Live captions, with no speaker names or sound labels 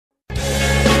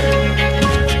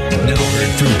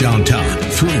through downtown,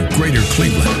 through greater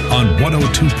Cleveland on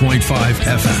 102.5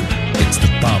 FM. It's the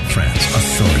Bob Frantz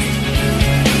Authority.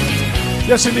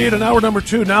 Yes, indeed, and hour number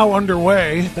 2 now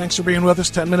underway. Thanks for being with us.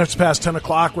 10 minutes past 10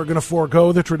 o'clock. We're going to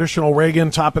forego the traditional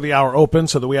Reagan top of the hour open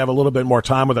so that we have a little bit more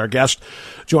time with our guest.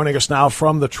 Joining us now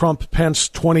from the Trump-Pence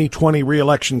 2020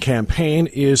 re-election campaign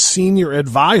is senior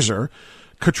advisor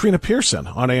Kristina Pierson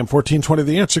on AM 1420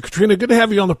 The Answer. Kristina, good to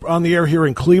have you on the air here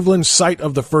in Cleveland, site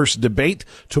of the first debate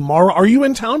tomorrow. Are you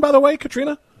in town, by the way,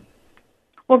 Kristina?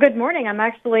 Well, good morning. I'm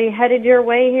actually headed your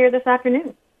way here this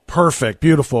afternoon. Perfect.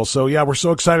 Beautiful. So, yeah, we're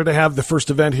so excited to have the first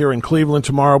event here in Cleveland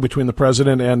tomorrow between the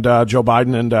president and Joe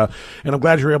Biden. And I'm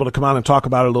glad you're able to come on and talk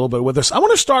about it a little bit with us. I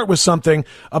want to start with something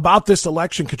about this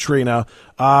election, Kristina,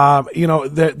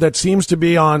 that seems to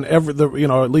be on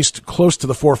at least close to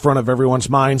the forefront of everyone's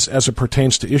minds as it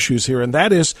pertains to issues here. And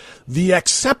that is the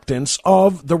acceptance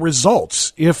of the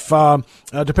results if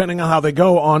depending on how they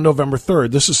go on November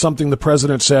 3rd. This is something the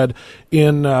president said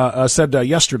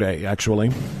yesterday,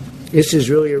 actually. This is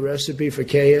really a recipe for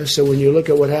chaos. So when you look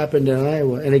at what happened in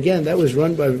Iowa, and again, that was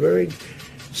run by very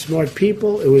smart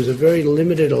people. It was a very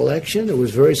limited election. It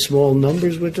was very small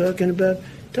numbers we're talking about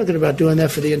doing that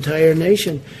for the entire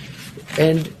nation.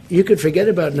 And you could forget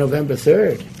about November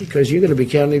 3rd because you're going to be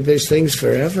counting these things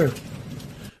forever.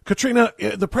 Kristina,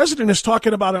 the president is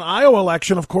talking about an Iowa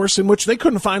election, of course, in which they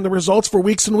couldn't find the results for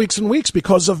weeks and weeks and weeks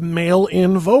because of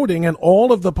mail-in voting and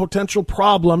all of the potential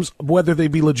problems, whether they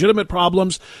be legitimate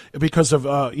problems because of,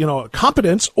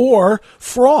 competence or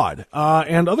fraud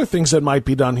and other things that might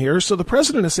be done here. So the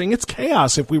president is saying it's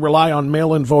chaos if we rely on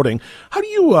mail-in voting. How do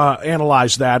you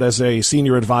analyze that as a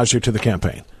senior advisor to the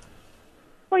campaign?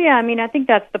 Well, yeah, I think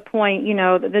that's the point.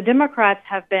 The Democrats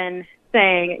have been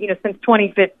saying, since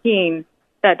 2015,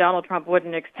 that Donald Trump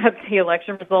wouldn't accept the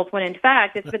election results when, in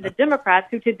fact, it's been the Democrats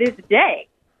who, to this day,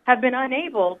 have been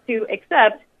unable to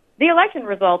accept the election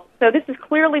results. So this is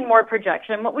clearly more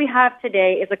projection. What we have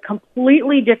today is a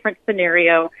completely different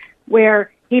scenario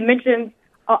where he mentions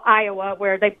Iowa,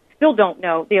 where they still don't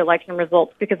know the election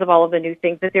results because of all of the new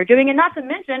things that they're doing, and not to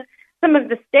mention some of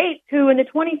the states who, in the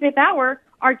 25th hour,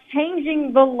 are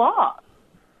changing the law.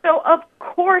 So, of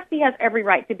course, he has every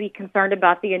right to be concerned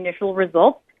about the initial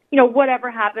results. Whatever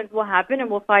happens will happen,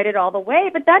 and we'll fight it all the way.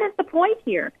 But that is the point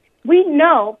here. We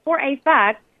know for a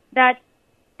fact that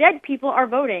dead people are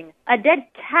voting. A dead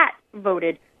cat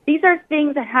voted. These are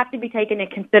things that have to be taken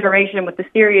into consideration with the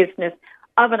seriousness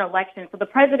of an election. So the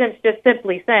president's just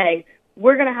simply saying,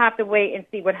 we're going to have to wait and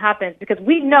see what happens, because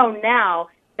we know now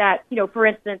that, for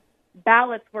instance,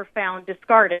 ballots were found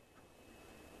discarded.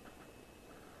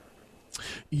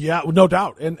 Yeah, no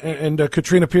doubt. And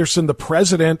Kristina Pierson, the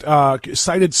president,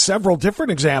 cited several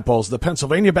different examples. The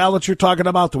Pennsylvania ballots you're talking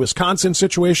about, the Wisconsin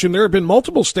situation. There have been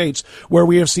multiple states where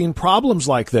we have seen problems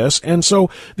like this. And so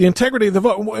the integrity of the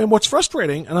vote, and what's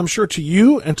frustrating, and I'm sure to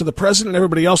you and to the president and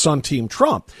everybody else on Team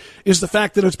Trump, is the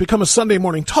fact that it's become a Sunday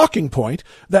morning talking point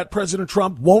that President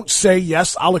Trump won't say,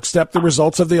 yes, I'll accept the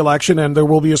results of the election and there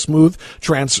will be a smooth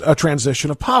transition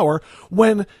of power,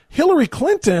 when Hillary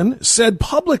Clinton said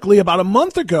publicly about a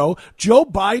month ago, Joe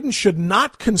Biden should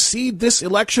not concede this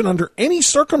election under any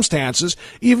circumstances,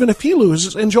 even if he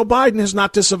loses, and Joe Biden has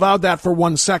not disavowed that for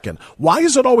 1 second. Why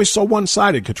is it always so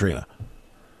one-sided, Kristina?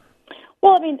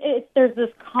 Well, there's this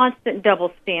constant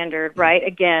double standard, right?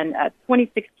 Again,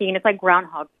 2016, it's like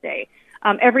Groundhog Day.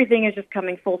 Everything is just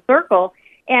coming full circle,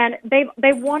 and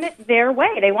they want it their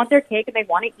way. They want their cake, and they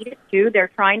want to eat it too.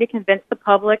 They're trying to convince the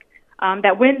public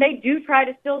that when they do try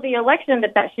to steal the election,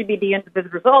 that should be the end of the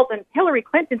result. And Hillary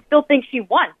Clinton still thinks she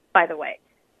won, by the way.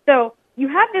 So you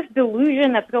have this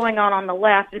delusion that's going on the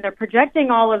left, and they're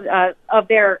projecting all of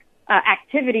their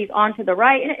activities onto the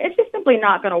right, and it's just simply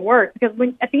not going to work, because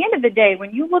at the end of the day,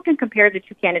 when you look and compare the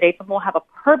two candidates, and we'll have a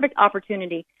perfect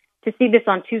opportunity to see this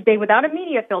on Tuesday without a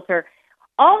media filter,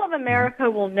 all of America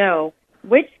will know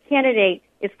which candidate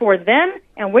is for them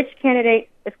and which candidate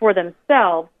is for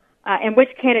themselves, and which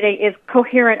candidate is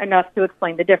coherent enough to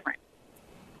explain the difference.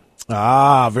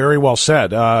 Very well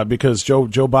said, because Joe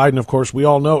Biden, of course, we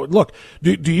all know. Look,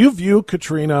 do you view,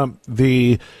 Kristina,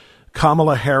 the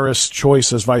Kamala Harris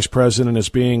choice as vice president as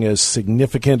being as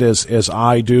significant as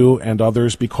I do and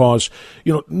others? Because,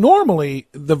 normally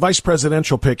the vice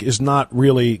presidential pick is not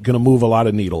really going to move a lot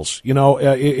of needles.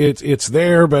 It's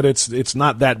there, but it's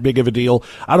not that big of a deal.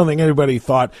 I don't think anybody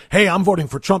thought, hey, I'm voting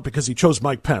for Trump because he chose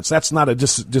Mike Pence. That's not an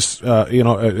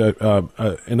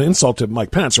insult to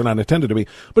Mike Pence, or not intended to be,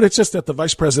 but it's just that the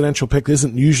vice presidential pick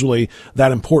isn't usually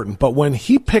that important. But when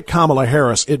he picked Kamala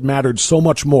Harris, it mattered so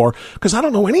much more, because I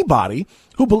don't know anybody anybody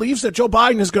who believes that Joe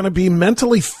Biden is going to be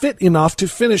mentally fit enough to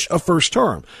finish a first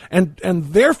term. And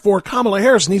therefore, Kamala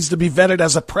Harris needs to be vetted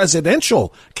as a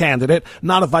presidential candidate,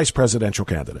 not a vice presidential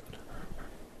candidate.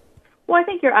 Well, I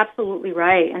think you're absolutely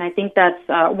right. And I think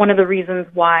that's one of the reasons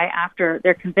why after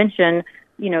their convention,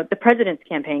 the president's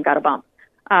campaign got a bump.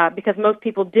 Because most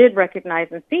people did recognize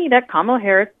and see that Kamala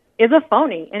Harris is a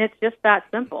phony, and it's just that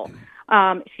simple.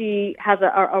 She has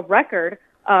a record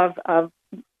of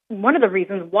one of the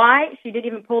reasons why she didn't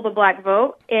even pull the black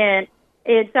vote in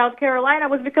South Carolina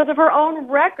was because of her own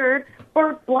record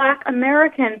for black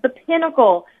Americans, the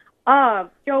pinnacle of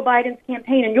Joe Biden's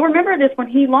campaign. And you'll remember this when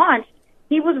he launched.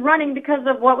 He was running because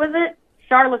of, what was it?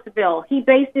 Charlottesville. He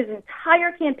based his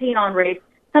entire campaign on race,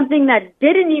 something that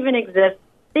didn't even exist,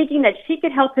 thinking that she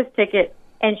could help his ticket,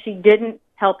 and she didn't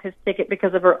help his ticket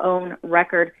because of her own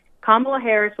record. Kamala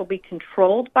Harris will be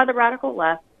controlled by the radical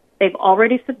left. They've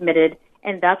already submitted,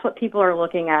 and that's what people are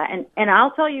looking at. And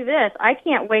I'll tell you this, I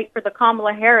can't wait for the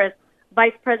Kamala Harris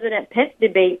Vice President Pence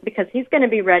debate because he's going to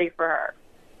be ready for her.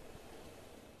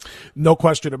 No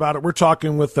question about it. We're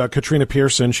talking with Kristina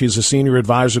Pierson. She's a senior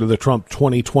advisor to the Trump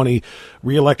 2020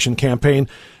 reelection campaign.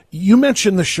 You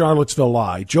mentioned the Charlottesville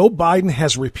lie. Joe Biden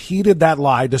has repeated that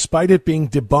lie despite it being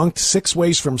debunked 6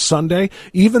 ways from Sunday,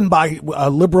 even by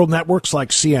liberal networks like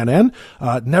CNN.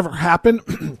 Never happened.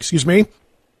 Excuse me.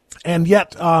 And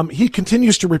yet he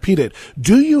continues to repeat it.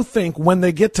 Do you think when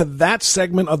they get to that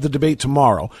segment of the debate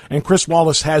tomorrow, and Chris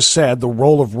Wallace has said the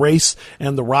role of race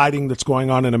and the rioting that's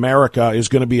going on in America is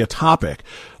going to be a topic,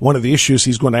 one of the issues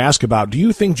he's going to ask about, do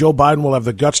you think Joe Biden will have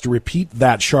the guts to repeat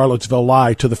that Charlottesville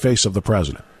lie to the face of the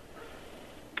president?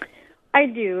 I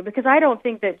do, because I don't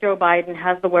think that Joe Biden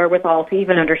has the wherewithal to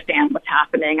even understand what's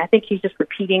happening. I think he's just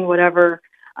repeating whatever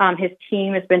his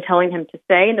team has been telling him to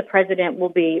say, and the president will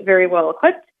be very well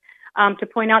equipped to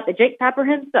point out that Jake Tapper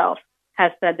himself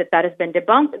has said that has been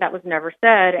debunked, that was never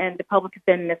said, and the public has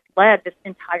been misled this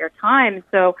entire time.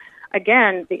 So,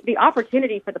 again, the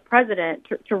opportunity for the president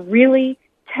to really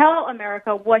tell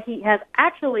America what he has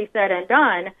actually said and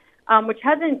done, which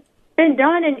hasn't been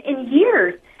done in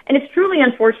years. And it's truly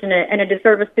unfortunate and a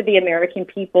disservice to the American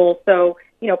people. So,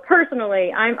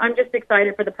 personally, I'm just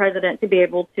excited for the president to be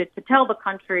able to tell the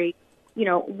country,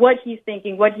 what he's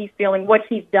thinking, what he's feeling, what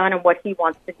he's done, and what he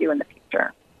wants to do in the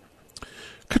future.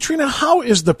 Katrina, how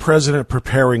is the president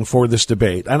preparing for this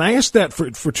debate? And I ask that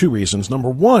for two reasons. Number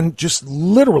one, just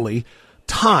literally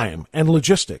time and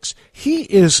logistics. He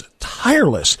is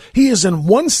tireless. He is in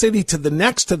one city to the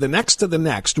next, to the next, to the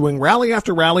next, doing rally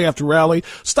after rally after rally,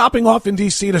 stopping off in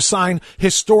D.C. to sign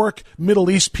historic Middle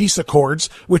East peace accords,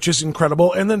 which is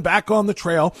incredible, and then back on the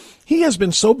trail. He has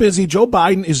been so busy. Joe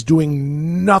Biden is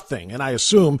doing nothing, and I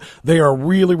assume they are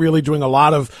really, really doing a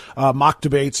lot of mock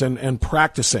debates and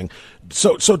practicing.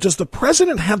 So does the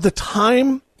president have the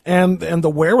time and the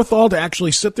wherewithal to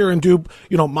actually sit there and do,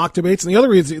 mock debates? And the other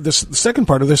reason, the second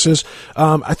part of this is,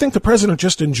 I think the president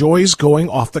just enjoys going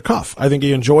off the cuff. I think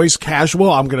he enjoys casual.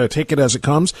 I'm going to take it as it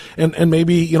comes. And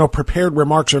maybe, prepared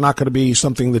remarks are not going to be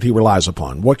something that he relies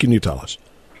upon. What can you tell us?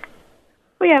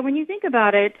 Well, yeah, when you think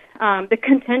about it, the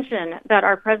contention that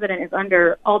our president is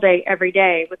under all day, every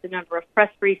day, with the number of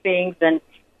press briefings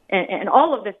and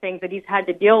all of the things that he's had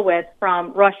to deal with,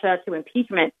 from Russia to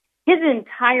impeachment, his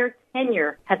entire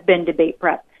tenure has been debate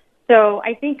prep. So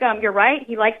I think you're right.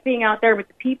 He likes being out there with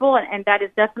the people, and that is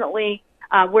definitely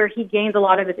where he gains a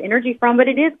lot of his energy from. But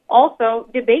it is also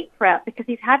debate prep, because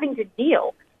he's having to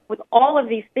deal with all of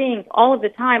these things all of the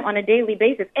time on a daily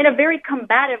basis in a very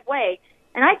combative way.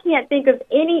 And I can't think of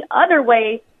any other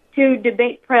way to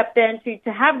debate prep than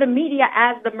to have the media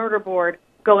as the murder board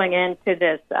going into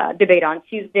this debate on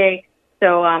Tuesday.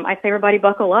 So I say everybody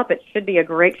buckle up. It should be a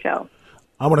great show.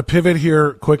 I want to pivot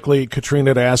here quickly,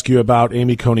 Katrina, to ask you about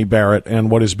Amy Coney Barrett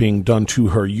and what is being done to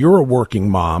her. You're a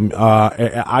working mom.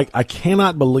 I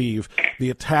cannot believe the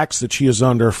attacks that she is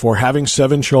under for having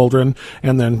 7 children.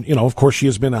 And then, of course, she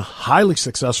has been a highly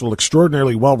successful,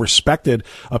 extraordinarily well-respected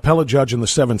appellate judge in the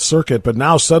 7th Circuit. But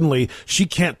now suddenly she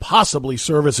can't possibly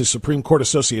serve as a Supreme Court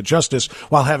Associate Justice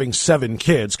while having 7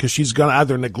 kids, because she's going to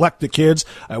either neglect the kids.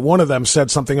 One of them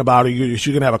said something about she's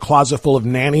going to have a closet full of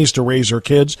nannies to raise her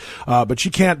kids. But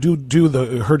she can't do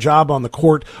her job on the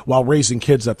court while raising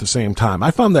kids at the same time.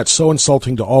 I found that so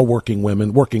insulting to all working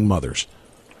women, working mothers.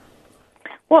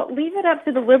 Well, leave it up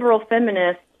to the liberal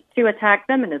feminists to attack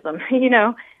feminism.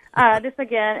 This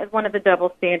again is one of the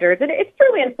double standards, and it's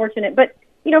truly unfortunate. But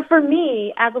for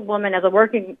me, as a woman, as a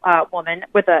working woman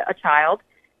with a child,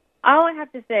 all I have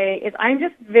to say is I'm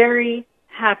just very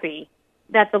happy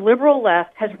that the liberal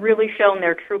left has really shown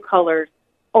their true colors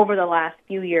over the last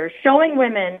few years, showing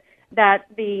women that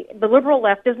the liberal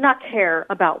left does not care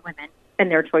about women and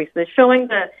their choices, showing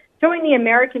the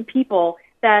American people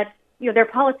that their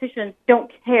politicians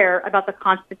don't care about the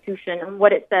Constitution and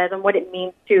what it says and what it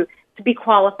means to be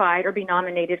qualified or be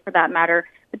nominated for that matter.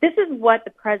 But this is what the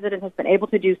president has been able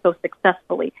to do so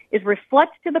successfully, is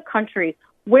reflect to the country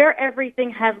where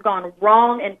everything has gone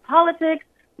wrong in politics,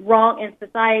 wrong in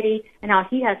society, and how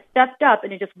he has stepped up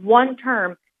and in just one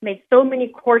term made so many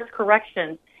course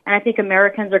corrections. And I think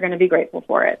Americans are going to be grateful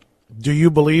for it. Do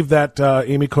you believe that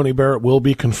Amy Coney Barrett will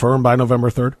be confirmed by November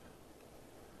 3rd?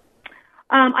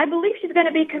 I believe she's going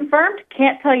to be confirmed.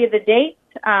 Can't tell you the date,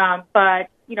 but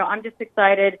I'm just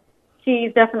excited.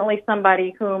 She's definitely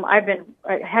somebody whom I've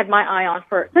had my eye on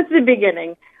since the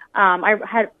beginning. I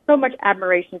had so much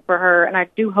admiration for her, and I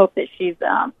do hope that she's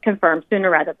confirmed sooner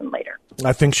rather than later.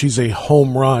 I think she's a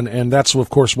home run, and that's, of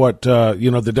course, what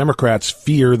the Democrats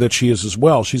fear that she is as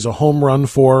well. She's a home run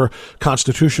for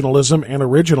constitutionalism and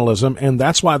originalism, and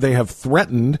that's why they have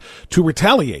threatened to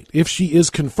retaliate. If she is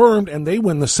confirmed and they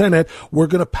win the Senate, we're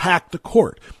going to pack the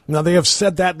court. Now, they have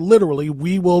said that literally.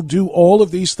 We will do all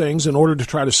of these things in order to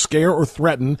try to scare or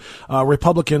threaten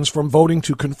Republicans from voting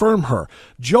to confirm her.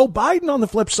 Joe Biden, on the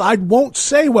flip side, won't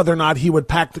say whether or not he would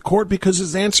pack the court because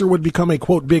his answer would become a,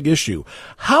 quote, big issue.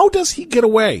 How does he get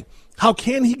away? How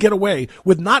can he get away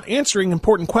with not answering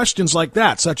important questions like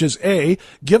that, such as A,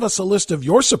 give us a list of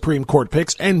your Supreme Court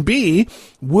picks, and B,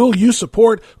 will you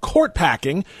support court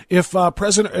packing if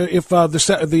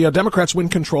the Democrats win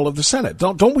control of the Senate?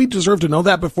 Don't we deserve to know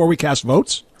that before we cast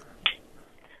votes?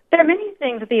 There are many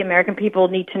things that the American people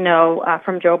need to know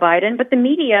from Joe Biden, but the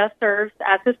media serves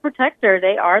as his protector.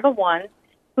 They are the ones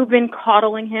who've been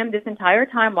coddling him this entire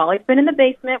time while he's been in the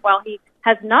basement, while he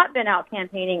has not been out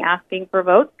campaigning, asking for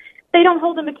votes. They don't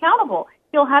hold him accountable.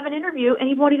 He'll have an interview, and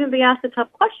he won't even be asked a tough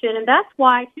question. And that's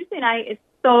why Tuesday night is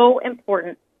so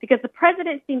important, because the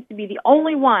president seems to be the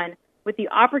only one with the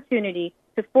opportunity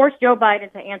to force Joe Biden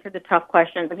to answer the tough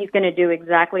questions, and he's going to do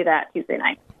exactly that Tuesday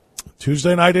night.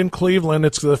 Tuesday night in Cleveland.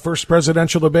 It's the first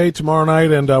presidential debate tomorrow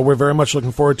night, and we're very much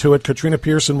looking forward to it. Kristina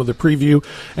Pierson with a preview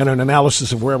and an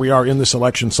analysis of where we are in this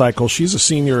election cycle. She's a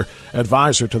senior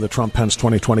advisor to the Trump-Pence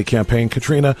 2020 campaign.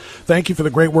 Kristina, thank you for the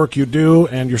great work you do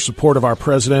and your support of our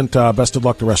president. Best of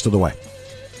luck the rest of the way.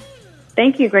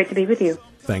 Thank you. Great to be with you.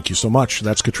 Thank you so much.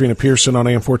 That's Kristina Pierson on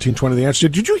AM 1420 The Answer.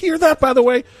 Did you hear that, by the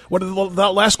way?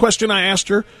 That last question I asked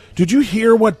her, did you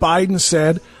hear what Biden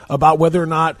said about whether or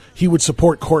not he would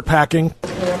support court packing?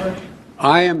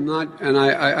 I am not, and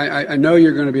I know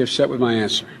you're going to be upset with my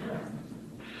answer.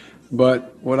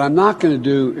 But what I'm not going to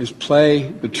do is play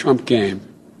the Trump game,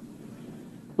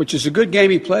 which is a good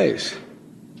game he plays.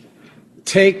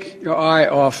 Take your eye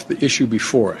off the issue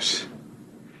before us.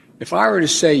 If I were to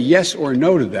say yes or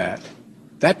no to that,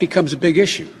 that becomes a big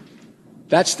issue.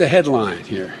 That's the headline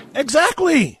here.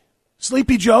 Exactly.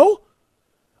 Sleepy Joe?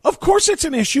 Of course it's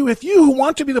an issue if you, who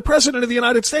want to be the president of the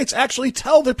United States, actually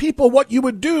tell the people what you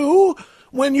would do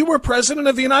when you were president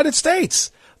of the United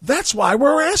States. That's why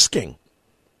we're asking.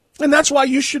 And that's why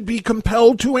you should be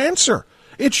compelled to answer.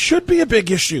 It should be a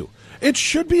big issue. It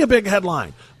should be a big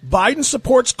headline. Biden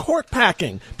supports court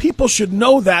packing. People should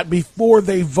know that before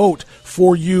they vote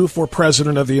for you for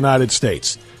president of the United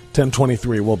States.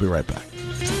 10:23. We'll be right back.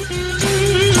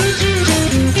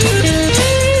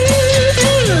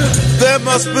 There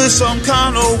must be some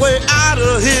kind of way out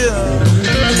of here.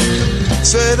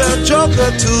 Say the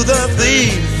joker to the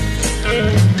thief.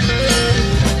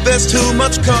 There's too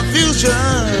much confusion.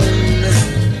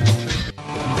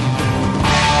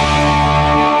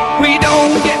 We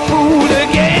don't get fooled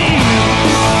again.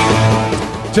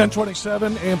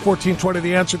 1027, AM 1420,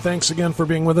 The Answer. Thanks again for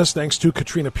being with us. Thanks to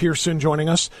Kristina Pierson joining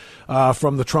us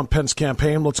from the Trump-Pence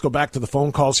campaign. Let's go back to the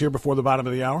phone calls here before the bottom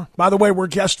of the hour. By the way, we're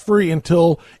guest-free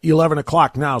until 11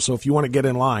 o'clock now, so if you want to get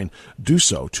in line, do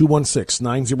so.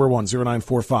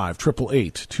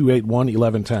 216-901-0945,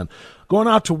 888-281-1110. Going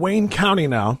out to Wayne County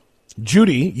now.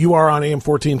 Judy, you are on AM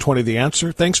 1420, The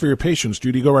Answer. Thanks for your patience,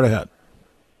 Judy. Go right ahead.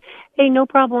 Hey, no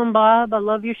problem, Bob. I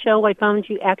love your show. I found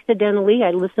you accidentally.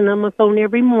 I listen on my phone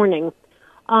every morning.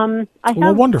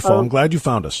 Wonderful. I'm glad you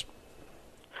found us.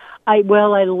 I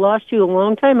lost you a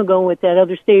long time ago with that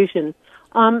other station.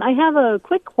 I have a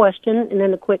quick question and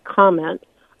then a quick comment.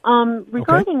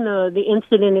 Regarding the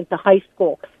incident at the high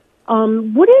school,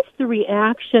 what is the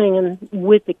reaction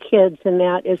with the kids in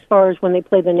that as far as when they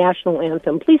play the national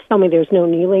anthem? Please tell me there's no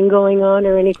kneeling going on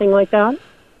or anything like that.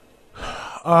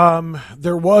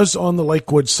 there was on the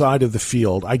Lakewood side of the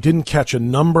field. I didn't catch a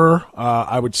number.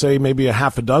 I would say maybe a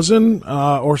half a dozen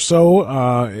or so.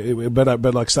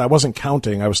 But like I said, I wasn't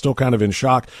counting. I was still kind of in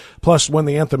shock. Plus, when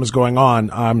the anthem is going on,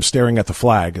 I'm staring at the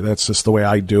flag. That's just the way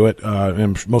I do it,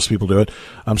 and most people do it.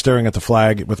 I'm staring at the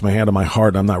flag with my hand on my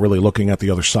heart. I'm not really looking at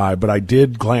the other side. But I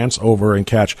did glance over and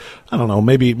catch, I don't know,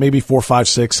 maybe 4, 5,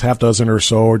 6, half dozen or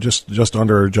so, or just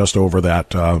under, just over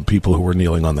that, people who were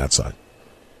kneeling on that side.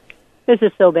 This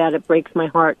is so bad it breaks my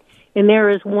heart. And there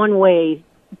is one way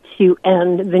to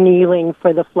end the kneeling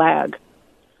for the flag.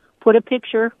 Put a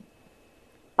picture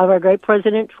of our great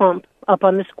President Trump up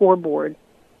on the scoreboard.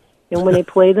 And when they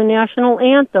play the national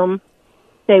anthem,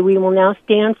 say, we will now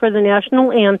stand for the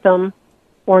national anthem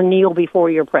or kneel before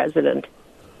your president.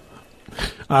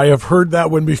 I have heard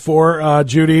that one before,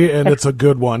 Judy, and it's a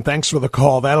good one. Thanks for the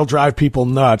call. That'll drive people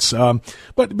nuts.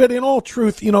 But in all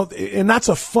truth, and that's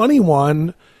a funny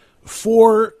one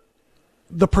for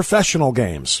the professional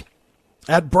games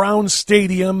at Brown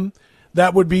Stadium.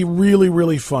 That would be really,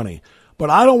 really funny.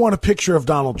 But I don't want a picture of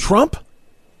Donald Trump.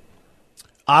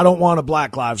 I don't want a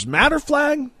Black Lives Matter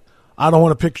flag. I don't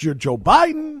want a picture of Joe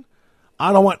Biden.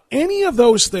 I don't want any of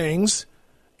those things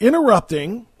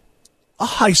interrupting a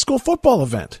high school football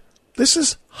event. This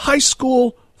is high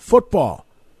school football.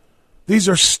 These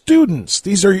are students.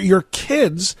 These are your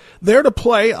kids there to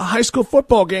play a high school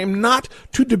football game, not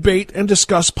to debate and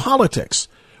discuss politics,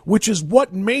 which is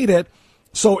what made it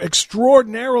so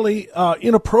extraordinarily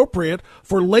inappropriate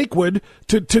for Lakewood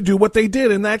to do what they did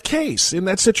in that case, in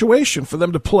that situation, for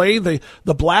them to play the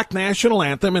black national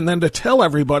anthem and then to tell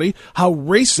everybody how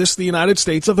racist the United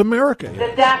States of America is.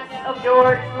 The deaths of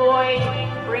George Floyd,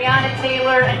 Breonna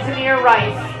Taylor, and Tamir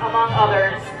Rice, among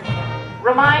others,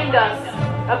 remind us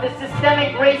of the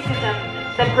systemic racism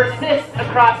that persists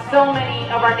across so many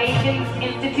of our nation's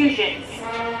institutions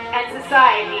and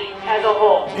society as a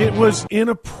whole. It was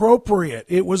inappropriate.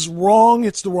 It was wrong.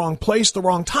 It's the wrong place, the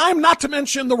wrong time, not to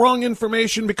mention the wrong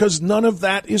information, because none of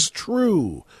that is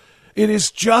true. It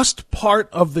is just part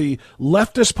of the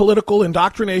leftist political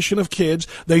indoctrination of kids.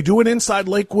 They do it inside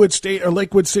Lakewood State or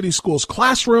Lakewood City Schools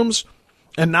classrooms,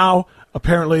 and now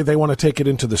apparently they want to take it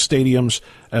into the stadiums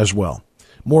as well.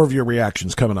 More of your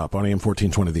reactions coming up on AM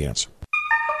 1420 The Answer.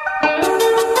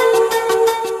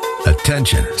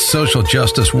 Attention, social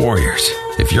justice warriors.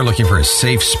 If you're looking for a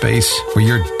safe space where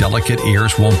your delicate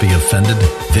ears won't be offended,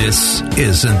 this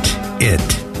isn't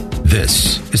it.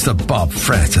 This is the Bob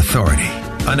Frantz Authority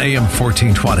on AM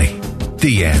 1420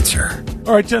 The Answer.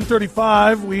 All right,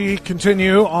 10:35. We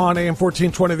continue on AM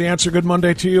 1420 The Answer. Good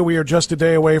Monday to you. We are just a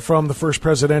day away from the first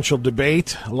presidential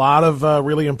debate. A lot of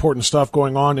really important stuff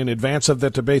going on in advance of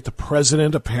that debate. The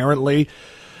president apparently,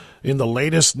 in the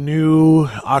latest new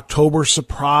October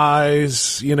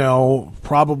surprise,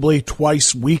 probably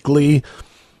twice weekly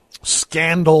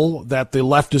scandal that the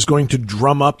left is going to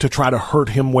drum up to try to hurt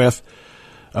him with.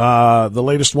 The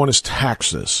latest one is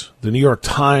taxes. The New York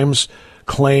Times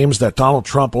claims that Donald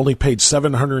Trump only paid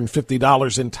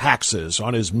 $750 in taxes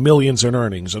on his millions in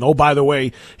earnings. And, oh, by the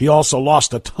way, he also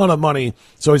lost a ton of money,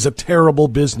 so he's a terrible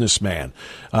businessman,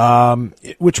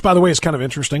 which, by the way, is kind of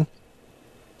interesting.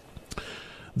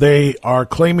 They are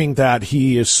claiming that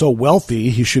he is so wealthy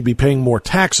he should be paying more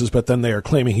taxes, but then they are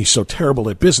claiming he's so terrible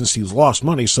at business he's lost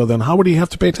money, so then how would he have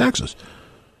to pay taxes?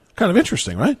 Kind of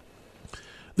interesting, right?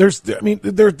 There's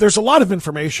a lot of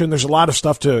information. There's a lot of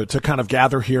stuff to kind of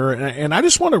gather here. And I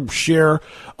just want to share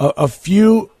a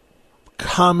few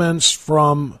comments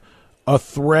from a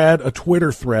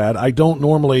Twitter thread. I don't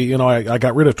normally, I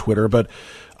got rid of Twitter, but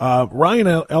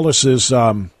Ryan Ellis is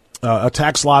a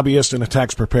tax lobbyist and a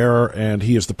tax preparer, and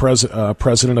he is the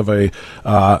president of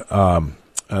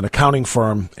an accounting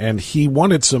firm, and he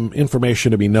wanted some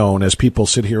information to be known as people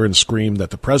sit here and scream that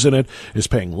the president is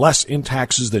paying less in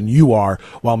taxes than you are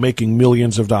while making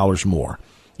millions of dollars more.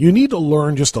 You need to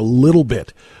learn just a little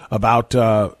bit about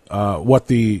what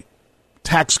the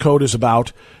tax code is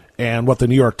about and what the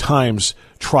New York Times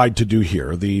tried to do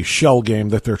here, the shell game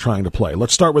that they're trying to play.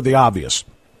 Let's start with the obvious.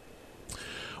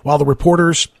 While the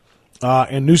reporters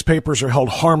and newspapers are held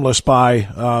harmless by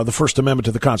the First Amendment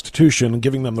to the Constitution,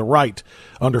 giving them the right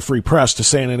under free press to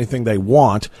say anything they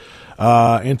want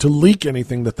and to leak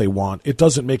anything that they want, it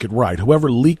doesn't make it right.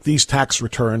 Whoever leaked these tax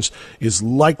returns is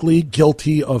likely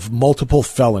guilty of multiple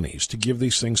felonies to give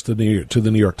these things to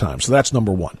the New York Times. So that's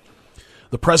number one.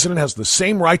 The president has the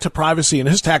same right to privacy in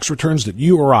his tax returns that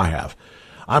you or I have.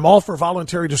 I'm all for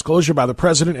voluntary disclosure by the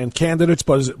president and candidates,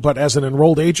 but as an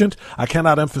enrolled agent, I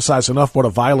cannot emphasize enough what a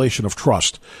violation of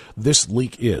trust this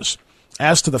leak is.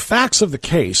 As to the facts of the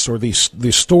case or the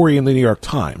story in the New York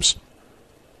Times,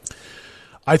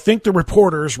 I think the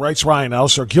reporters, writes Ryan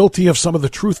Ellis, are guilty of some of the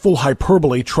truthful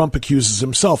hyperbole Trump accuses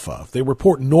himself of. They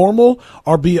report normal,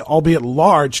 albeit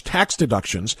large, tax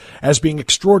deductions as being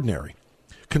extraordinary.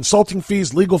 Consulting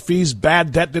fees, legal fees,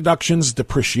 bad debt deductions,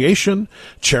 depreciation,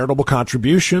 charitable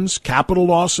contributions, capital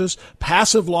losses,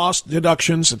 passive loss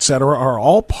deductions, etc. are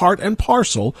all part and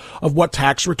parcel of what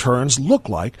tax returns look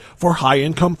like for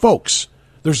high-income folks.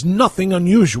 There's nothing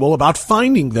unusual about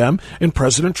finding them in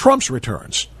President Trump's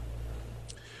returns.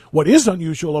 What is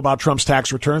unusual about Trump's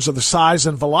tax returns are the size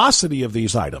and velocity of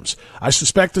these items. I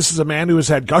suspect this is a man who has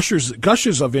had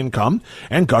gushers of income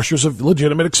and gushers of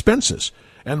legitimate expenses,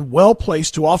 and well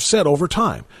placed to offset over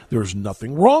time. There's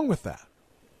nothing wrong with that.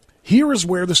 Here is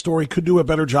where the story could do a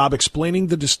better job explaining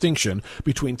the distinction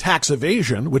between tax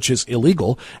evasion, which is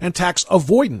illegal, and tax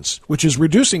avoidance, which is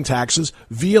reducing taxes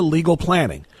via legal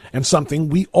planning, and something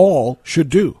we all should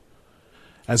do.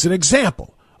 As an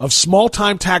example of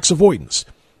small-time tax avoidance,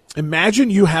 imagine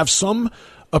you have some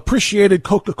appreciated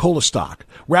Coca-Cola stock.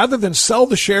 Rather than sell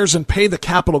the shares and pay the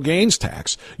capital gains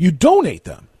tax, you donate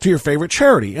them to your favorite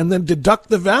charity and then deduct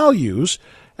the values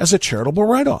as a charitable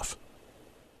write-off.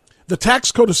 The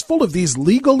tax code is full of these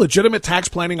legal, legitimate tax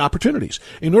planning opportunities.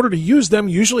 In order to use them,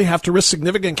 you usually have to risk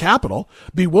significant capital,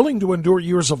 be willing to endure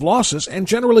years of losses, and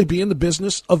generally be in the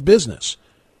business of business,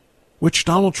 which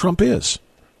Donald Trump is.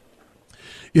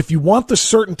 If you want the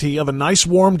certainty of a nice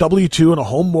warm W-2 and a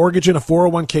home mortgage and a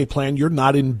 401k plan, you're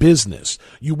not in business.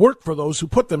 You work for those who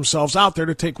put themselves out there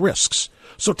to take risks.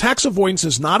 So tax avoidance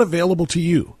is not available to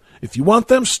you. If you want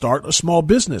them, start a small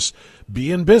business. Be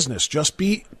in business. Just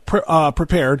be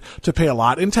prepared to pay a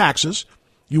lot in taxes.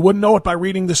 You wouldn't know it by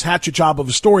reading this hatchet job of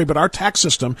a story, but our tax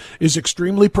system is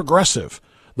extremely progressive.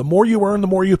 The more you earn, the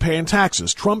more you pay in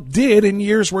taxes. Trump did in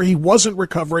years where he wasn't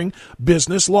recovering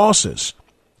business losses.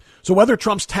 So whether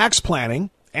Trump's tax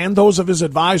planning and those of his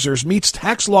advisors meets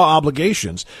tax law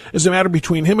obligations is a matter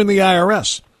between him and the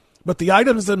IRS. But the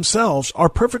items themselves are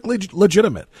perfectly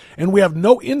legitimate, and we have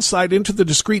no insight into the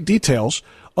discrete details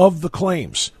of the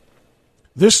claims.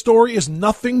 This story is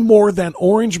nothing more than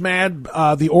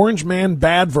the Orange Man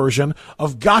Bad version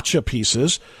of gotcha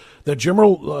pieces that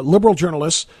liberal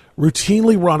journalists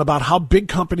routinely run about how big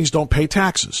companies don't pay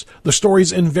taxes. The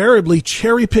stories invariably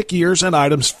cherry-pick years and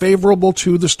items favorable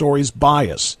to the story's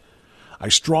bias. I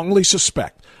strongly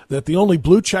suspect that the only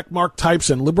blue checkmark types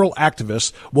and liberal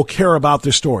activists will care about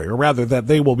this story, or rather that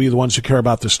they will be the ones who care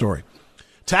about this story.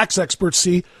 Tax experts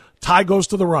see tie goes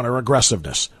to the runner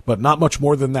aggressiveness, but not much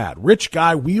more than that. Rich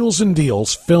guy wheels and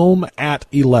deals, film at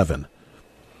 11.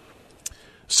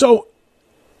 So,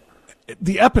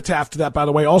 the epitaph to that, by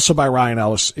the way, also by Ryan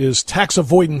Ellis, is tax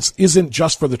avoidance isn't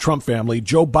just for the Trump family.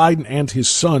 Joe Biden and his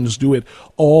sons do it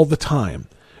all the time.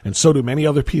 And so do many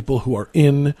other people who are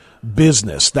in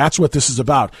business. That's what this is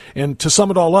about. And to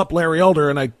sum it all up, Larry Elder,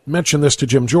 and I mentioned this to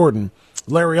Jim Jordan,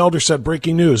 Larry Elder said,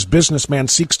 breaking news, businessman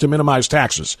seeks to minimize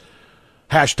taxes.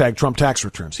 Hashtag Trump tax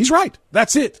returns. He's right.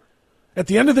 That's it. At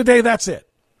the end of the day, that's it.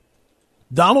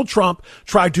 Donald Trump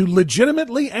tried to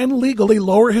legitimately and legally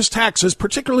lower his taxes,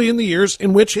 particularly in the years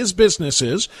in which his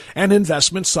businesses and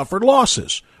investments suffered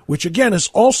losses, which again is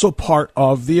also part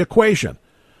of the equation.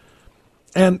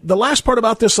 And the last part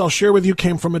about this I'll share with you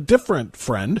came from a different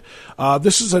friend.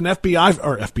 This is an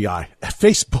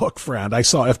Facebook friend. I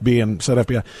saw FB and said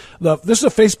FBI. This is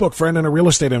a Facebook friend and a real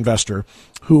estate investor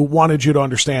who wanted you to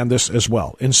understand this as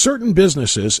well. In certain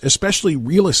businesses, especially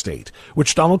real estate,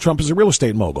 which Donald Trump is a real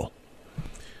estate mogul,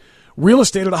 real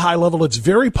estate at a high level, it's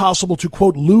very possible to,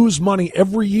 quote, lose money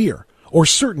every year or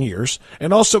certain years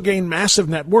and also gain massive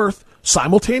net worth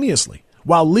simultaneously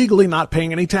while legally not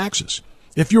paying any taxes.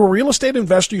 If you're a real estate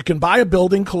investor, you can buy a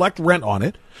building, collect rent on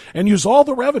it, and use all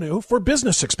the revenue for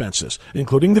business expenses,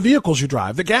 including the vehicles you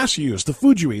drive, the gas you use, the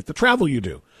food you eat, the travel you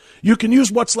do. You can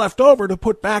use what's left over to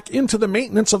put back into the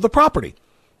maintenance of the property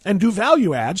and do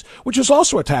value adds, which is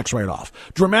also a tax write-off,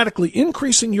 dramatically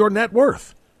increasing your net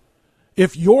worth.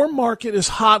 If your market is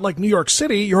hot like New York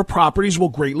City, your properties will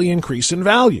greatly increase in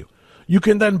value. You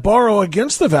can then borrow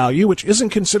against the value, which isn't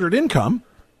considered income,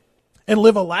 and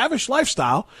live a lavish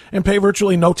lifestyle and pay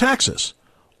virtually no taxes.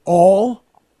 All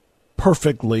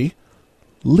perfectly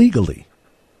legally.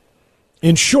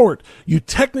 In short, you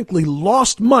technically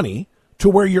lost money to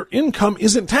where your income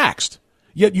isn't taxed,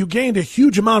 yet you gained a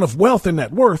huge amount of wealth and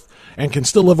net worth and can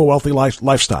still live a wealthy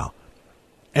lifestyle.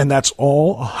 And that's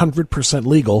all 100%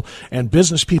 legal, and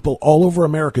business people all over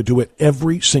America do it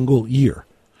every single year.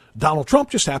 Donald Trump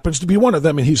just happens to be one of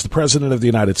them, and he's the president of the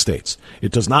United States.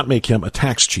 It does not make him a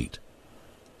tax cheat.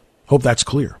 Hope that's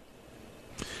clear.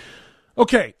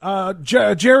 Okay,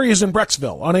 Jerry is in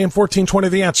Brecksville on AM 1420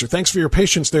 The Answer. Thanks for your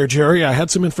patience there, Jerry. I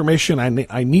had some information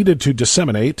I needed to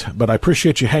disseminate, but I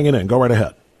appreciate you hanging in. Go right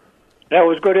ahead. That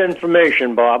was good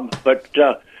information, Bob. But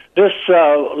this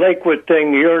Lakewood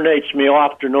thing urinates me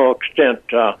off to no extent.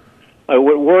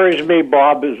 What worries me,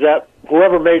 Bob, is that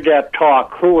whoever made that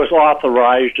talk, who was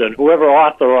authorized, and whoever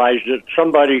authorized it,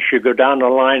 somebody should go down the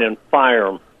line and fire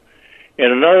them.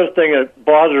 And another thing that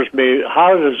bothers me,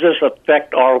 how does this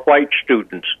affect our white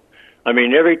students? I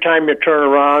mean, every time you turn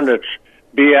around, it's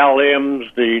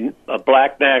BLMs, the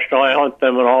Black National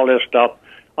Anthem, and all this stuff.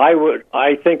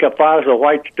 I think if I was a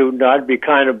white student, I'd be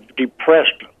kind of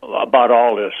depressed about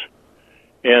all this.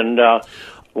 And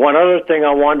one other thing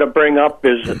I wanted to bring up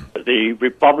is the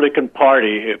Republican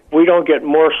Party. If we don't get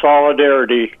more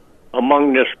solidarity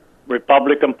among this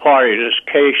Republican Party,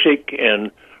 this Kasich and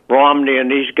Romney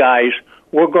and these guys,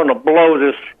 we're going to blow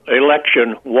this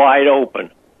election wide open.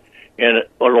 And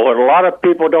what a lot of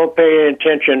people don't pay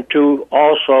attention to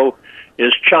also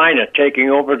is China taking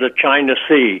over the China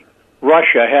Sea,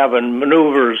 Russia having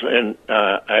maneuvers and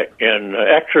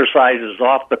exercises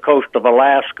off the coast of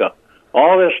Alaska.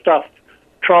 All this stuff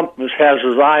Trump has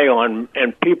his eye on,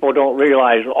 and people don't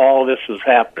realize all this is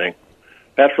happening.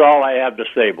 That's all I have to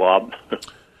say, Bob.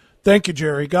 Thank you,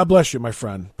 Jerry. God bless you, my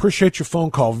friend. Appreciate your phone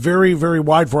call. Very, very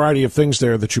wide variety of things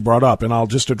there that you brought up, and I'll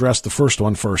just address the first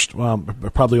one first,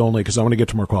 probably only because I want to get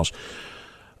to more calls.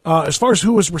 As far as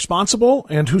who was responsible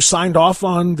and who signed off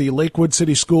on the Lakewood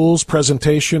City Schools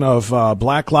presentation of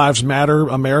Black Lives Matter,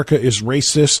 America is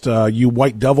racist, you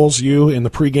white devils, you, in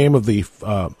the pregame of the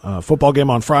football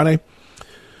game on Friday,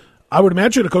 I would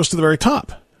imagine it goes to the very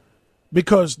top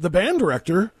because the band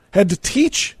director had to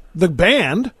teach the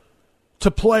band to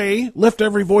play Lift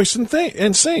Every Voice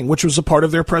and Sing, which was a part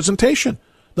of their presentation,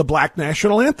 the Black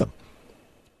National Anthem.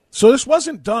 So this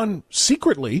wasn't done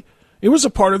secretly. It was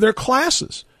a part of their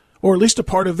classes, or at least a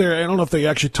part of their, I don't know if they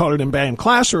actually taught it in band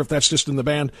class or if that's just in the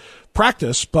band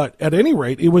practice, but at any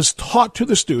rate, it was taught to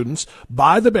the students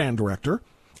by the band director.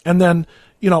 And then,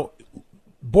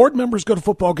 board members go to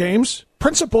football games,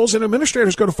 principals and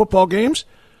administrators go to football games.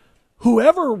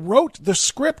 Whoever wrote the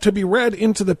script to be read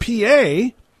into the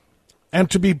PA and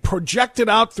to be projected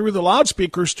out through the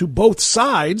loudspeakers to both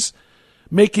sides,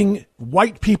 making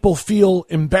white people feel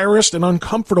embarrassed and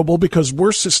uncomfortable because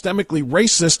we're systemically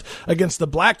racist against the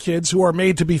black kids who are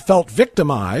made to be felt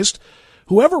victimized.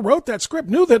 Whoever wrote that script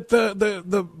knew that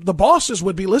the bosses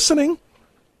would be listening,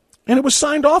 and it was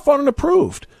signed off on and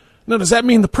approved. Now, does that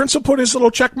mean the principal put his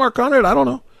little check mark on it? I don't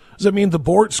know. Does that mean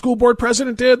the school board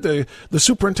president did? The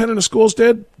superintendent of schools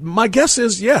did? My guess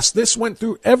is yes, this went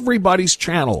through everybody's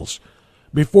channels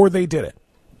before they did it.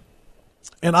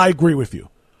 And I agree with you.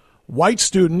 White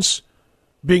students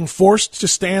being forced to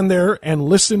stand there and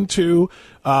listen to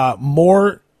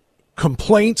more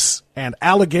complaints and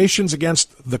allegations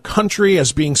against the country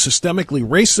as being systemically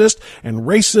racist and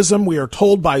racism, we are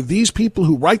told by these people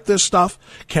who write this stuff,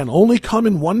 can only come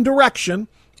in one direction.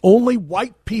 Only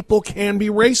white people can be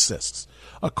racists.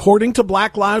 According to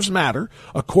Black Lives Matter,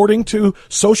 according to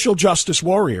social justice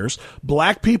warriors,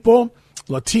 black people,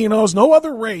 Latinos, no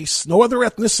other race, no other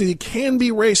ethnicity can be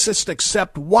racist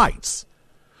except whites.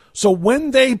 So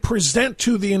when they present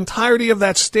to the entirety of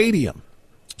that stadium,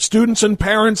 students and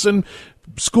parents and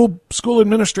school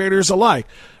administrators alike,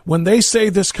 when they say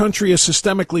this country is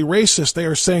systemically racist, they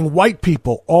are saying white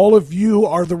people, all of you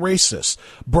are the racists.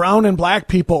 Brown and black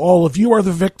people, all of you are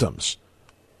the victims.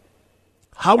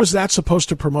 How is that supposed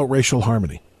to promote racial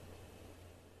harmony?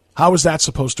 How is that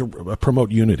supposed to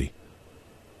promote unity?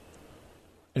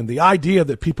 And the idea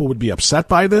that people would be upset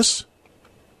by this,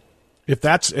 if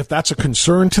that's a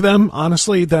concern to them,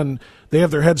 honestly, then they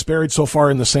have their heads buried so far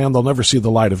in the sand they'll never see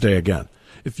the light of day again.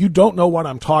 If you don't know what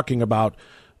I'm talking about,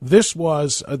 this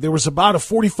was there was about a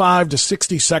 45 to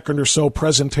 60 second or so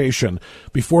presentation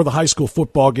before the high school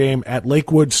football game at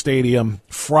Lakewood Stadium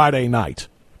Friday night.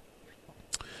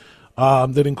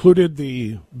 That included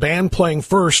the band playing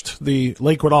first the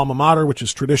Lakewood alma mater, which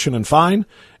is tradition and fine,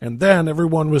 and then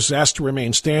everyone was asked to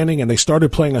remain standing, and they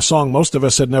started playing a song most of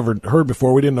us had never heard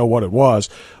before. We didn't know what it was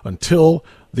until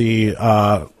the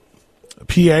PA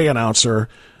announcer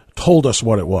told us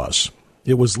what it was.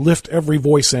 It was Lift Every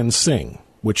Voice and Sing,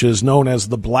 which is known as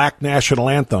the Black National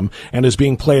Anthem and is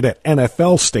being played at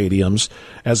NFL stadiums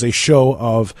as a show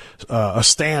of a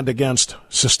stand against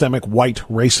systemic white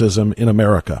racism in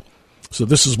America. So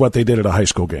this is what they did at a high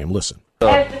school game. Listen.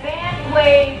 As the band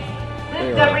plays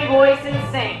Lift Every Voice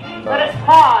and Sing, let us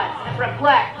pause and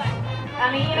reflect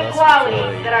on the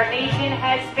inequalities that our nation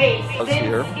has faced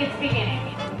since its beginning.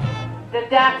 The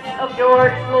deaths of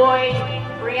George Floyd,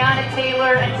 Breonna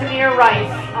Taylor, and Tamir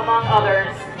Rice, among others,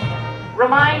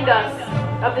 remind us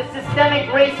of the systemic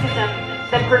racism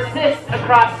that persists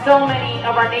across so many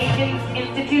of our nation's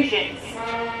institutions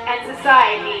and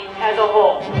society as a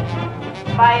whole.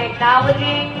 By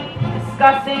acknowledging,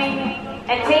 discussing,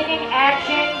 and taking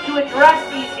action to address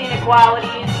these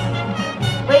inequalities,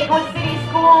 Lakewood City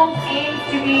Schools aims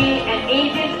to be an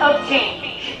agent of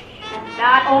change,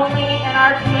 not only in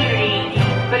our community,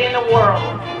 but in the world.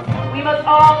 We must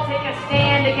all take a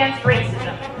stand against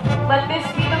racism. Let this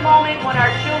be the moment when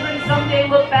our children someday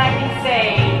look back and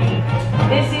say,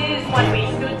 this is when we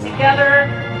stood together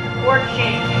for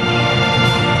change.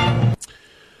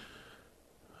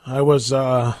 I was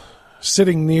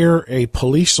sitting near a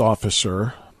police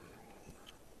officer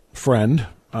friend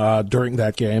during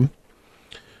that game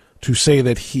to say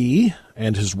that he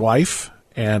and his wife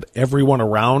and everyone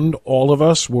around all of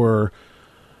us were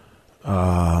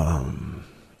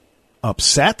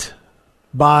upset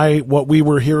by what we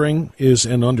were hearing is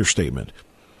an understatement.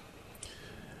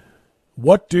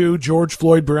 What do George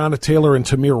Floyd, Breonna Taylor, and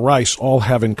Tamir Rice all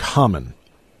have in common?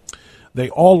 They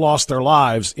all lost their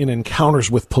lives in encounters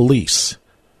with police.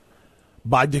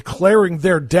 By declaring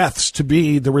their deaths to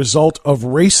be the result of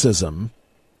racism,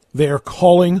 they are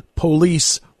calling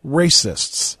police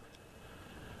racists.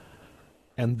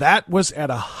 And that was at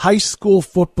a high school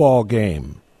football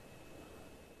game.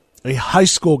 A high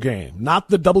school game, not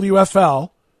the WFL,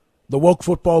 the woke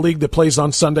football league that plays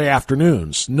on Sunday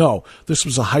afternoons. No, this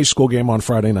was a high school game on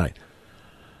Friday night.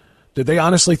 Did they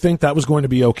honestly think that was going to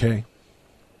be okay?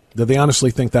 Did they honestly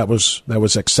think that was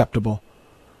acceptable?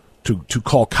 To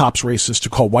call cops racist, to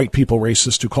call white people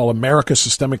racist, to call America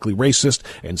systemically racist,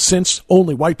 and since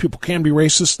only white people can be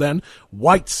racist, then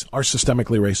whites are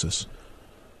systemically racist.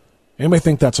 Anybody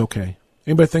think that's okay?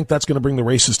 Anybody think that's going to bring the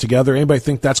races together? Anybody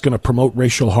think that's going to promote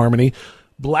racial harmony?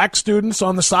 Black students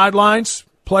on the sidelines,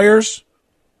 players,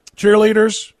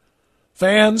 cheerleaders,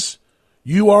 fans,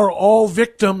 you are all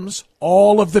victims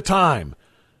all of the time,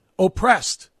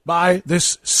 oppressed by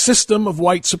this system of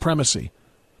white supremacy.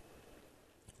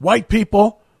 White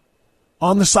people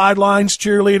on the sidelines,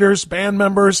 cheerleaders, band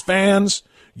members, fans,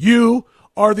 you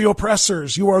are the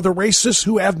oppressors. You are the racists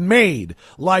who have made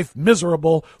life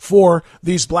miserable for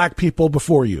these black people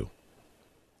before you.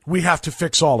 We have to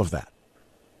fix all of that.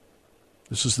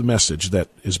 This is the message that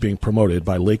is being promoted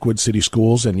by Lakewood City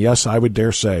Schools, and yes, I would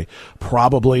dare say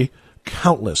probably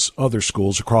countless other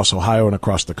schools across Ohio and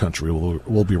across the country.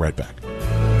 We'll be right back.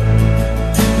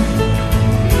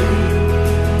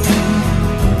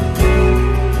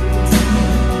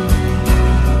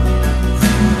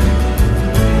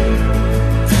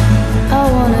 I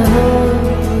wanna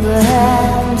hold the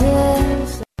hand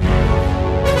inside.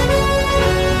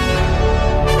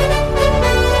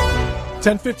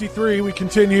 10:53, we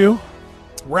continue.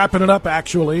 Wrapping it up,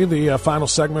 actually, the final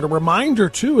segment. A reminder,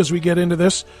 too, as we get into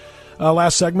this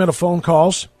last segment of phone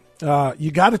calls,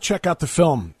 you got to check out the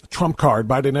film Trump Card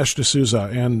by Dinesh D'Souza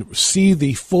and see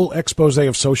the full expose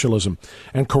of socialism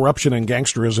and corruption and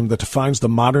gangsterism that defines the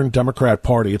modern Democrat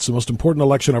Party. It's the most important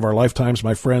election of our lifetimes,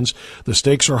 my friends. The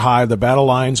stakes are high. The battle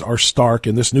lines are stark,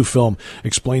 and this new film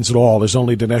explains it all, as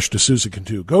only Dinesh D'Souza can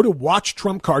do. Go to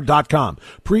WatchTrumpCard.com.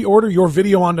 Pre-order your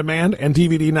video on demand and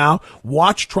DVD now.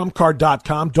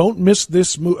 WatchTrumpCard.com. Don't miss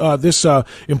this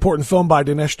important film by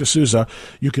Dinesh D'Souza.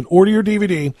 You can order your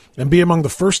DVD and be among the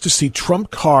first to see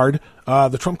Trump Card,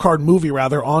 the Trump Card movie,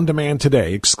 on demand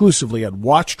today, exclusively at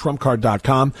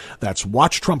WatchTrumpCard.com. That's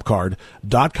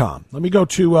WatchTrumpCard.com. Let me go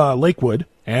to Lakewood,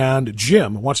 and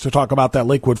Jim wants to talk about that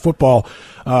Lakewood football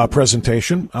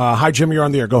presentation. Hi, Jim, you're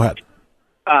on the air. Go ahead.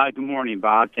 Good morning,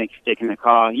 Bob. Thanks for taking the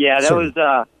call. Yeah, that was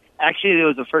actually it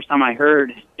was the first time I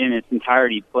heard in its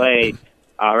entirety play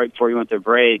right before we went to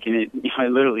break, and it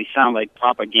literally sounded like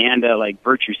propaganda, like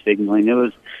virtue signaling.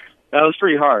 That was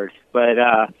pretty hard, but.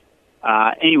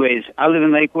 Anyways, I live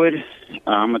in Lakewood.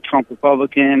 I'm a Trump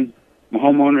Republican. I'm a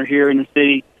homeowner here in the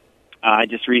city. I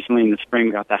just recently in the spring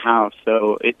got the house,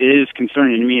 so it is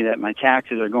concerning to me that my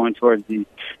taxes are going towards the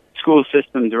school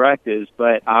system directives.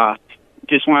 But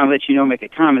just want to let you know, make a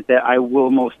comment that I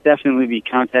will most definitely be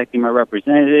contacting my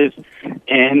representatives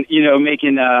and,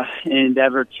 making an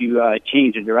endeavor to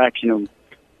change the direction of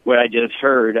what I just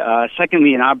heard.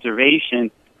 Secondly, an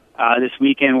observation. This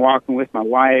weekend, walking with my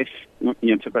wife,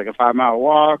 took like a 5-mile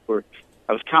walk, where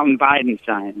I was counting Biden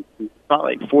signs, about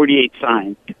like 48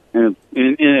 signs in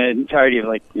an entirety of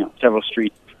several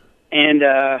streets. And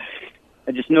I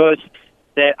just noticed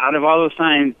that out of all those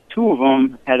signs, 2 of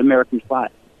them had American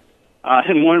flags.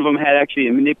 And one of them had actually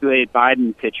a manipulated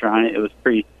Biden picture on it. It was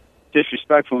pretty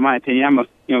disrespectful in my opinion. I'm a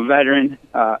veteran,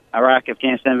 Iraq,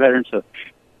 Afghanistan veteran, so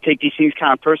take these things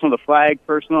kind of personal, the flag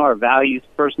personal, our values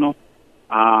personal.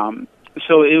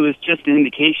 So it was just an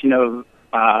indication of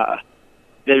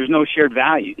there's no shared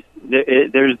values.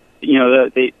 There's,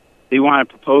 they want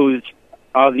to propose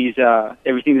all these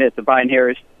everything that the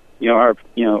Biden-Harris, are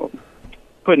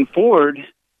putting forward,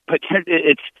 but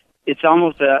it's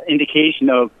almost an indication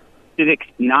of civics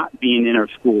not being in our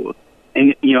schools.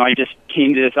 And, I just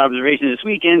came to this observation this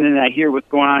weekend, and I hear what's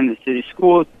going on in the city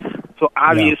schools. So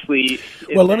obviously...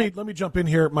 Yeah. Well, let me jump in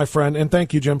here, my friend, and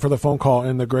thank you, Jim, for the phone call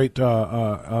and the great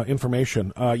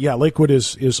information. Lakewood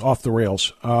is off the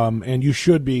rails, and you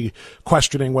should be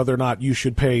questioning whether or not you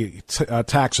should pay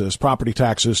taxes, property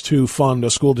taxes, to fund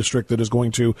a school district that is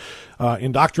going to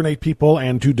indoctrinate people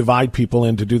and to divide people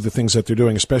and to do the things that they're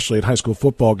doing, especially at high school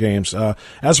football games.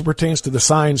 As it pertains to the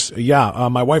signs,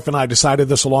 my wife and I decided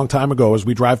this a long time ago as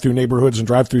we drive through neighborhoods and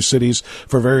drive through cities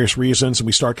for various reasons, and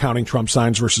we start counting Trump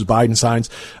signs versus Biden signs.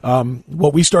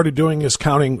 What we started doing is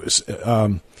counting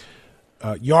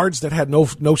yards that had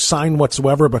no sign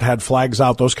whatsoever but had flags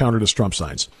out. Those counted as Trump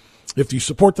signs. If you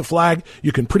support the flag,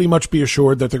 you can pretty much be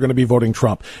assured that they're going to be voting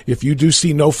Trump. If you do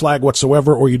see no flag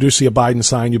whatsoever, or you do see a Biden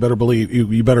sign, you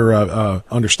better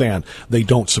understand they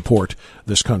don't support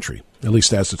this country, at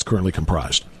least as it's currently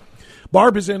comprised.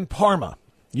 Barb is in Parma.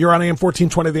 You're on AM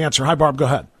 1420, The Answer. Hi, Barb. Go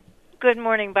ahead. Good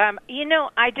morning, Bob.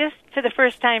 I just, for the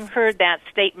first time, heard that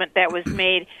statement that was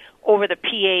made over the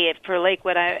PA for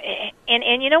Lakewood.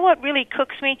 And you know what really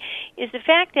cooks me is the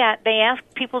fact that they ask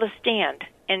people to stand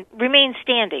and remain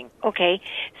standing. Okay,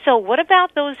 so what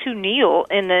about those who kneel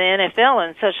in the NFL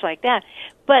and such like that?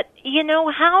 But,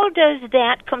 how does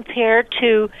that compare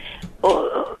to,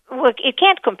 look, it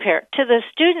can't compare to the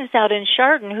students out in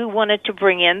Chardon who wanted to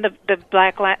bring in the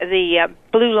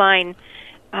blue line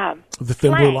the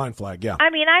thin flag. Blue line flag, yeah. I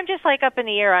mean, I'm just like up in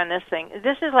the air on this thing.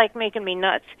 This is like making me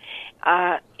nuts.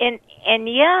 They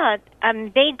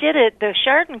did it, the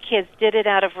Chardon kids did it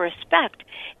out of respect.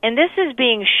 And this is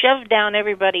being shoved down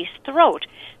everybody's throat.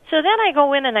 So then I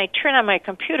go in and I turn on my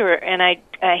computer and I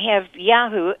have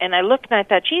Yahoo and I look and I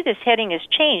thought, gee, this heading has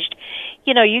changed.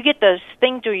 You get those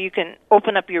things where you can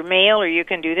open up your mail or you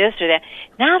can do this or that.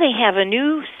 Now they have a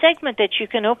new segment that you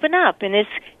can open up, and it's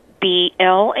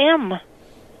BLM.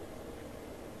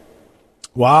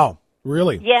 Wow.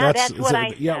 Really? Yeah, that's what I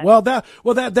said. Yeah,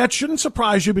 that shouldn't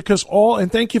surprise you because and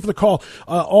thank you for the call,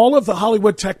 all of the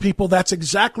Hollywood tech people, that's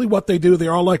exactly what they do.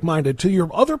 They're all like-minded. To your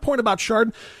other point about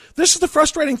Chardon, this is the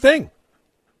frustrating thing.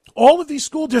 All of these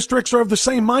school districts are of the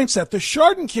same mindset. The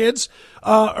Chardon kids,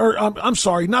 I'm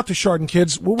sorry, not the Chardon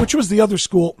kids, which was the other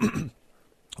school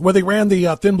where they ran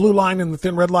the thin blue line and the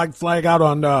thin red line flag out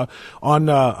on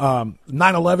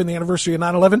 9/11, the anniversary of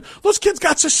 9/11. Those kids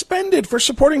got suspended for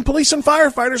supporting police and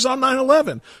firefighters on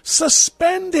 9/11.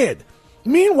 Suspended.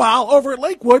 Meanwhile, over at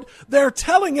Lakewood, they're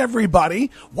telling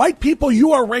everybody, white people,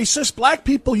 you are racist. Black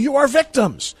people, you are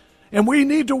victims. And we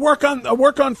need to work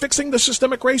on fixing the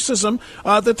systemic racism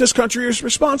that this country is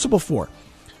responsible for.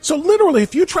 So literally,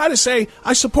 if you try to say,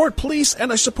 I support police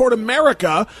and I support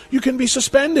America, you can be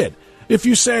suspended. If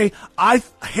you say, I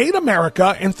hate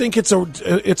America and think it's a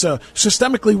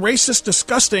systemically racist,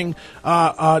 disgusting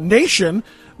nation,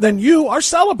 then you are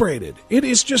celebrated. It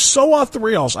is just so off the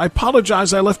rails. I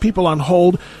apologize. I left people on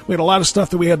hold. We had a lot of stuff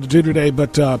that we had to do today,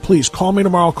 but please call me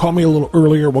tomorrow. Call me a little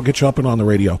earlier. We'll get you up and on the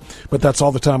radio. But that's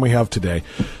all the time we have today.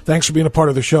 Thanks for being a part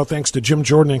of the show. Thanks to Jim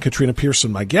Jordan and Katrina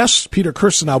Pierson, my guests. Peter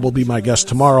Kirsten will be my guest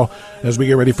tomorrow as we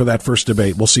get ready for that first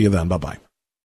debate. We'll see you then. Bye-bye.